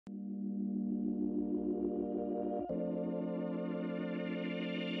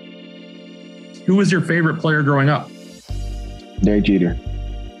Who was your favorite player growing up? Derek Jeter.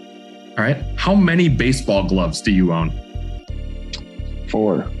 All right. How many baseball gloves do you own?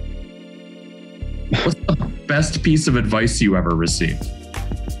 4. What's the best piece of advice you ever received?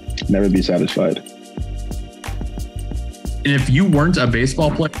 Never be satisfied. And if you weren't a baseball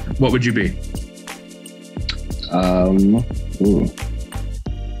player, what would you be? I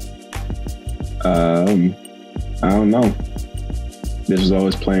don't know. This was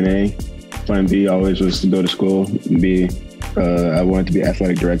always plan A. Plan B always was to go to school. B, I wanted to be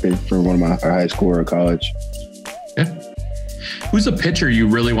athletic director for one of my high school or college. Yeah. Who's a pitcher you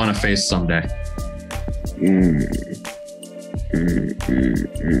really want to face someday?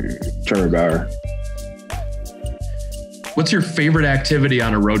 Trevor Bauer. What's your favorite activity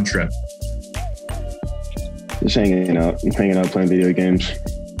on a road trip? Just hanging out, playing video games.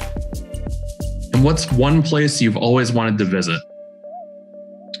 And what's one place you've always wanted to visit?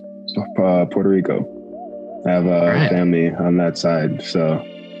 Puerto Rico. I have a family on that side, so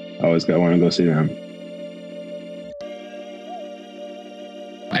I always want to go see them.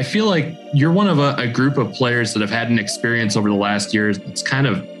 I feel like you're one of a group of players that have had an experience over the last years that's kind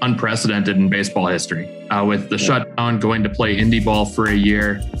of unprecedented in baseball history. With the shutdown, going to play indie ball for a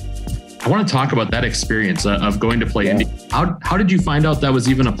year. I want to talk about that experience of going to play indie. How did you find out that was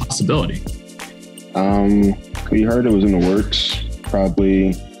even a possibility? We heard it was in the works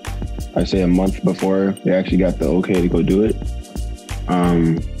probably, I'd say a month before they actually got the okay to go do it.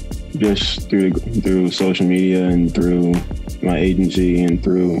 Just through social media and through my agency and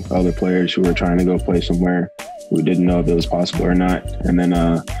through other players who were trying to go play somewhere who didn't know if it was possible or not. And then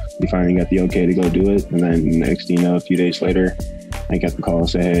we finally got the okay to go do it. And then next thing you know, a few days later, I got the call and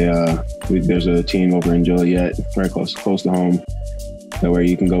say, hey, there's a team over in Joliet, very close to home, where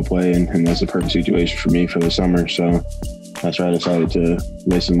you can go play. And that's the perfect situation for me for the summer. So that's why I decided to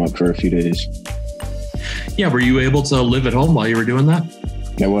lace them up for a few days. Yeah. Were you able to live at home while you were doing that?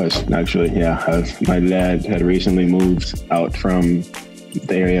 I was, actually, yeah. My dad had recently moved out from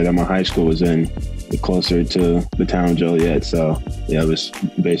the area that my high school was in, closer to the town of Joliet. So, yeah, it was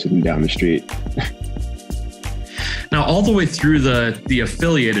basically down the street. Now, all the way through the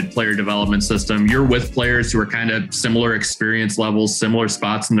affiliated player development system, you're with players who are kind of similar experience levels, similar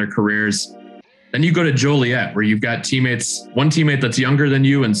spots in their careers. Then you go to Joliet, where you've got one teammate that's younger than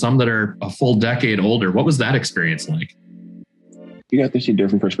you and some that are a full decade older. What was that experience like? You got to see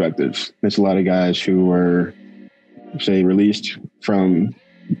different perspectives. There's a lot of guys who were, say, released from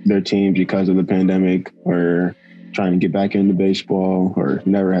their teams because of the pandemic or trying to get back into baseball or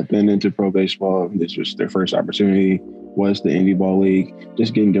never have been into pro baseball. This was their first opportunity, was the Indie Ball League.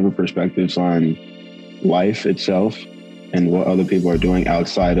 Just getting different perspectives on life itself and what other people are doing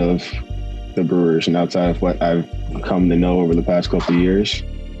outside of the Brewers and outside of what I've come to know over the past couple of years.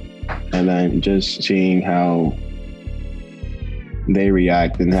 And then just seeing how they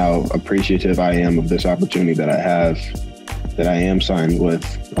react and how appreciative I am of this opportunity that I have, that I am signed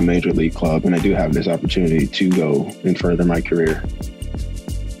with a major league club and I do have this opportunity to go and further my career.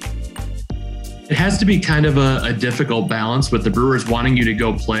 It has to be kind of a difficult balance with the Brewers wanting you to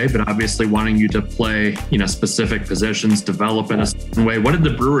go play, but obviously wanting you to play, specific positions, develop in a certain way. What did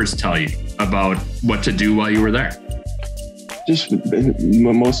the Brewers tell you about what to do while you were there? Just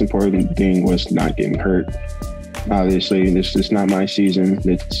the most important thing was not getting hurt. Obviously, this is not my season.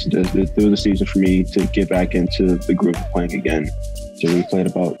 It was a season for me to get back into the group of playing again. So we played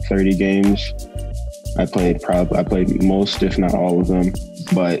about 30 games. I played most, if not all of them,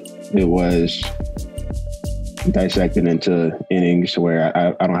 but it was dissected into innings to where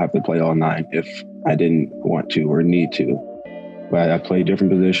I don't have to play all 9 if I didn't want to or need to. But I played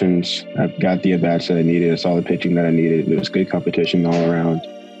different positions. I got the at-bats that I needed. I saw the pitching that I needed. It was good competition all around.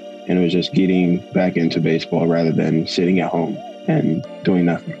 And it was just getting back into baseball rather than sitting at home and doing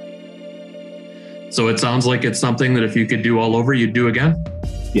nothing. So it sounds like it's something that if you could do all over, you'd do again?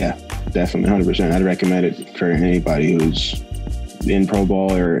 Yeah, definitely, 100%. I'd recommend it for anybody who's in pro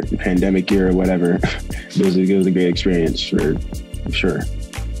ball or pandemic year or whatever. It was a great experience for sure.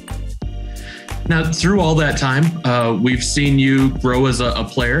 Now, through all that time, we've seen you grow as a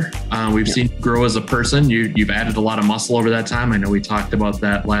player. We've seen you grow as a person. You've added a lot of muscle over that time. I know we talked about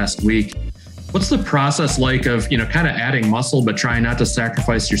that last week. What's the process like of, kind of adding muscle, but trying not to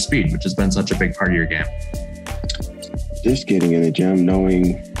sacrifice your speed, which has been such a big part of your game? Just getting in the gym,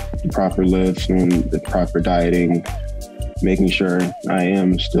 knowing the proper lifts, knowing the proper dieting, making sure I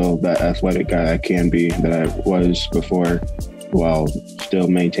am still that athletic guy I can be that I was before, while still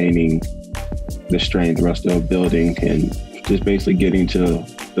maintaining the strength while still building and just basically getting to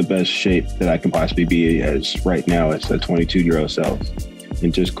the best shape that I can possibly be as right now as a 22-year-old self.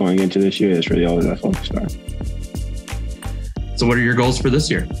 And just going into this year, that's really all that I focused on. So what are your goals for this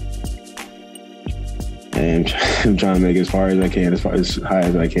year? And I'm trying to make as far as I can, as high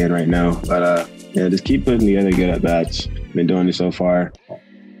as I can right now. But just keep putting together good at bats. Been doing it so far.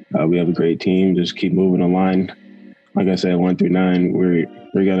 We have a great team. Just keep moving the line. Like I said, 1 through 9, we're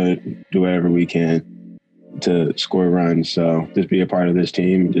gonna do whatever we can to score runs. So just be a part of this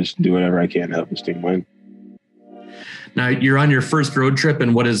team. Just do whatever I can to help this team win. Now you're on your first road trip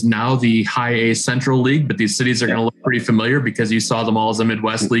in what is now the High A Central League, but these cities are going to look pretty familiar because you saw them all as a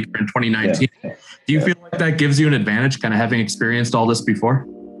Midwest League in 2019. Yeah. Do you feel like that gives you an advantage, kind of having experienced all this before?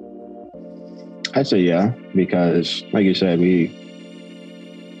 I'd say yeah, because like you said,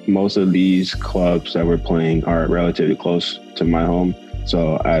 most of these clubs that we're playing are relatively close to my home.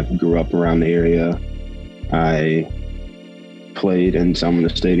 So I grew up around the area. I played in some of the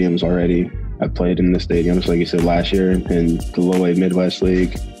stadiums already. I played in the stadiums, like you said, last year in the Low A Midwest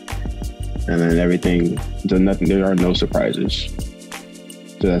League. And then everything, there are no surprises.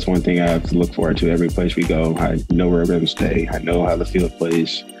 So that's one thing I have to look forward to every place we go. I know where we're going to stay. I know how the field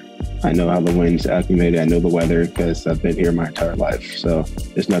plays. I know how the wind's acclimated. I know the weather because I've been here my entire life. So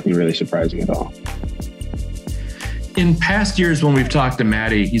there's nothing really surprising at all. In past years, when we've talked to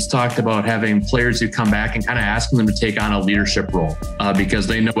Matty, he's talked about having players who come back and kind of asking them to take on a leadership role because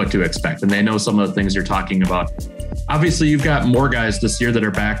they know what to expect and they know some of the things you're talking about. Obviously, you've got more guys this year that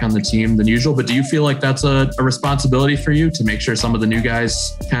are back on the team than usual, but do you feel like that's a responsibility for you to make sure some of the new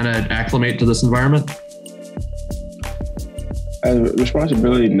guys kind of acclimate to this environment?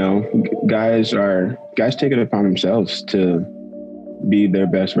 Responsibility, no. Guys take it upon themselves to be their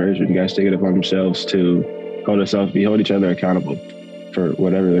best version. Guys take it upon themselves to hold each other accountable for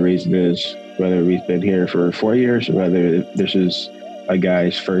whatever the reason is, whether we've been here for 4 years or whether this is a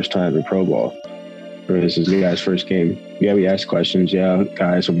guy's first time in pro ball or this is a guy's first game. Yeah, we ask questions. Yeah,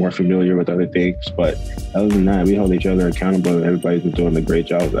 guys are more familiar with other things, but other than that, we hold each other accountable and everybody's been doing a great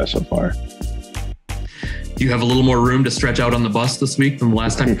job of that so far. Do you have a little more room to stretch out on the bus this week than the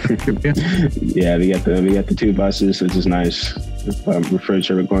last time? Yeah, we got the 2 buses, which is nice. I'm pretty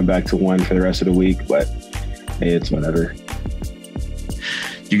sure we're going back to 1 for the rest of the week, but hey, it's whatever.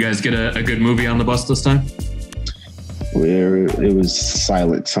 You guys get a good movie on the bus this time? It was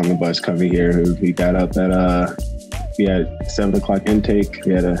silence on the bus coming here. We got up at we had 7 o'clock intake.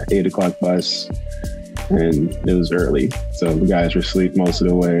 We had a 8 o'clock bus, and it was early, so the guys were asleep most of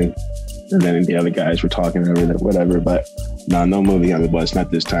the way. And then the other guys were talking or whatever, but no movie on the bus,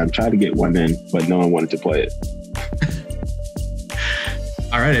 not this time. Tried to get one in, but no one wanted to play it.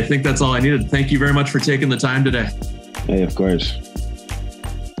 All right, I think that's all I needed. Thank you very much for taking the time today. Hey, of course.